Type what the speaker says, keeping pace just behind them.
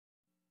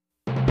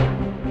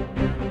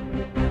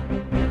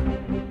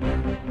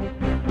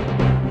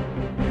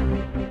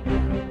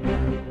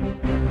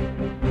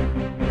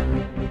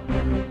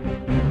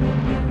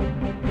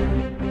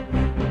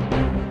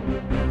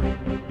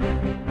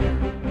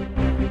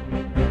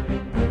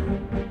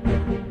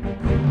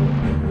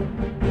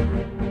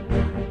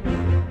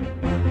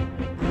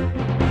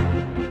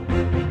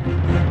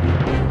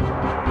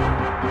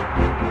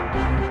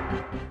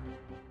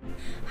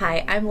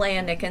I'm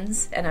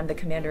Nickens, and I'm the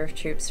Commander of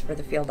Troops for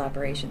the Field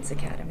Operations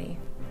Academy.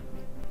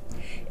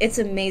 It's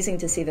amazing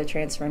to see the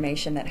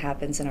transformation that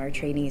happens in our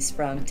trainees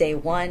from day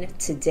 1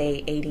 to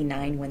day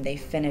 89 when they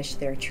finish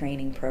their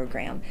training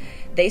program.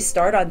 They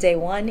start on day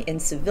 1 in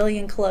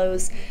civilian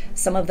clothes.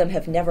 Some of them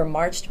have never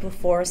marched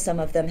before, some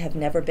of them have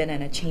never been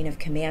in a chain of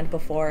command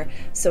before,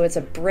 so it's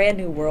a brand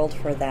new world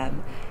for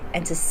them.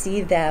 And to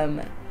see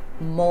them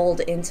mold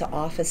into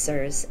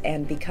officers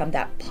and become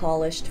that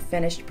polished,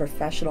 finished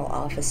professional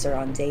officer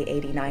on day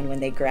 89 when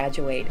they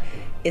graduate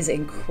is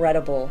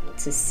incredible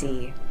to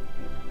see.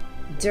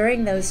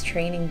 During those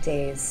training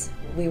days,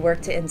 we work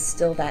to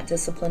instill that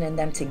discipline in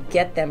them to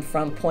get them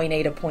from point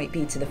A to point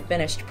B to the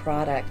finished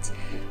product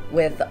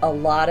with a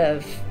lot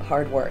of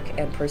hard work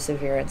and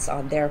perseverance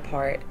on their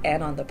part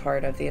and on the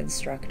part of the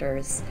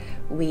instructors.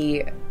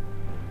 We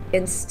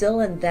instill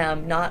in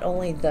them not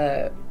only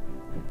the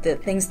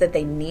things that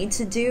they need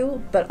to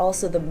do, but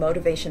also the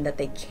motivation that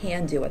they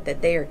can do it,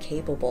 that they are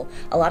capable.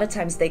 A lot of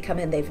times they come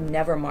in, they've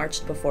never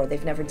marched before,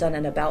 they've never done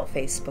an about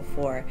face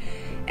before.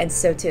 And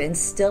so to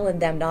instill in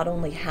them not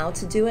only how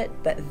to do it,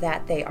 but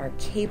that they are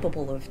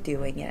capable of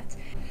doing it.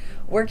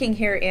 Working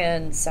here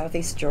in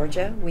Southeast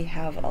Georgia, we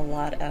have a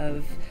lot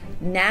of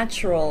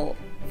natural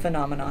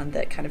phenomenon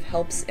that kind of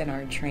helps in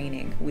our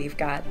training. We've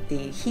got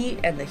the heat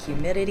and the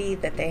humidity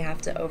that they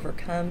have to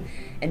overcome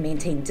and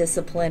maintain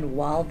discipline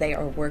while they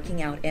are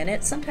working out in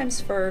it, sometimes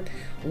for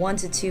 1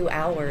 to 2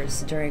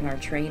 hours during our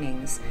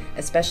trainings,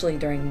 especially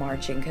during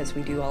marching, because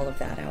we do all of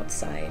that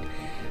outside.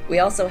 We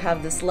also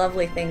have this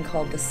lovely thing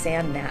called the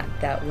sand gnat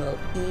that will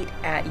eat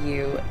at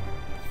you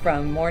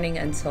from morning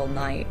until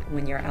night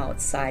when you're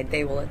outside.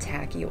 They will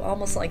attack you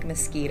almost like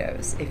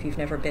mosquitoes if you've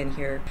never been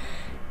here.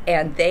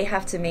 And they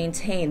have to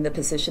maintain the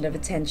position of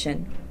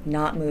attention,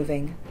 not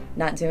moving,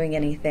 not doing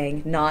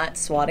anything, not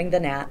swatting the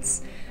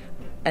gnats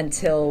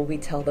until we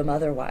tell them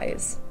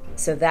otherwise.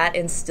 So that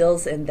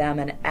instills in them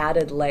an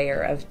added layer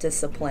of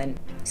discipline.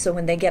 So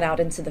when they get out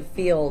into the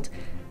field,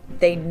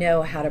 they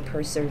know how to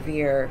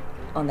persevere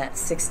on that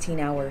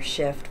 16-hour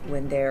shift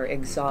when they're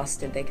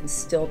exhausted. They can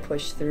still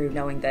push through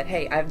knowing that,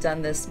 hey, I've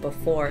done this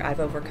before, I've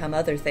overcome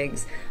other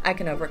things, I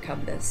can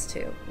overcome this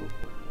too.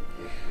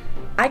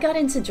 I got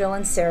into drill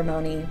and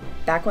ceremony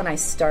back when I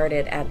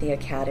started at the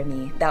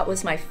academy. That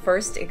was my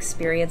first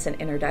experience and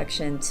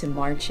introduction to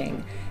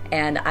marching,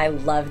 and I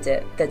loved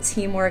it. The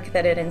teamwork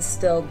that it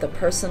instilled, the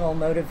personal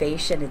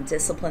motivation and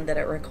discipline that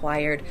it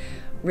required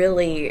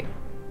really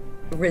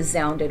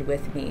resounded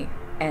with me.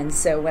 And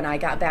so when I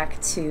got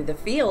back to the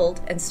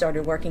field and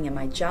started working in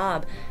my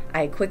job,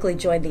 I quickly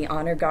joined the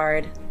Honor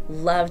Guard,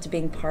 loved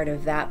being part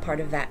of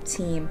that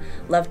team,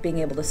 loved being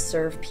able to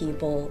serve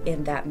people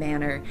in that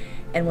manner.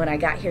 And when I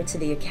got here to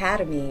the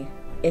academy,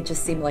 it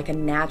just seemed like a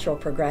natural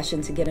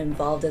progression to get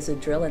involved as a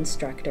drill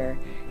instructor.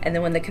 And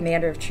then when the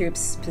Commander of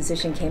Troops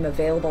position came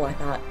available, I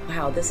thought,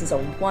 wow, this is a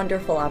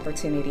wonderful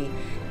opportunity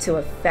to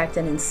affect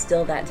and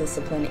instill that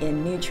discipline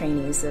in new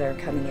trainees that are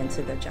coming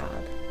into the job.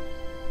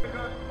 Pick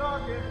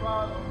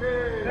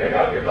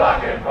up your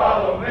block and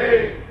follow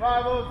me.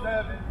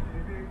 507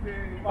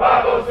 CBP.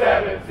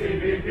 507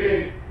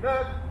 CBP.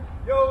 Left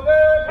your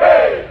leg.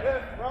 Hey.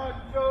 Left front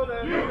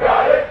shoulder. You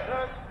got it.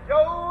 Left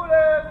your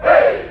leg.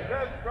 Hey.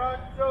 Left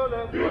front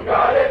shoulder. You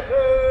got it.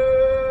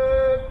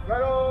 Left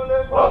right on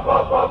left. Pump,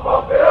 pump, pump,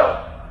 pump it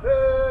up.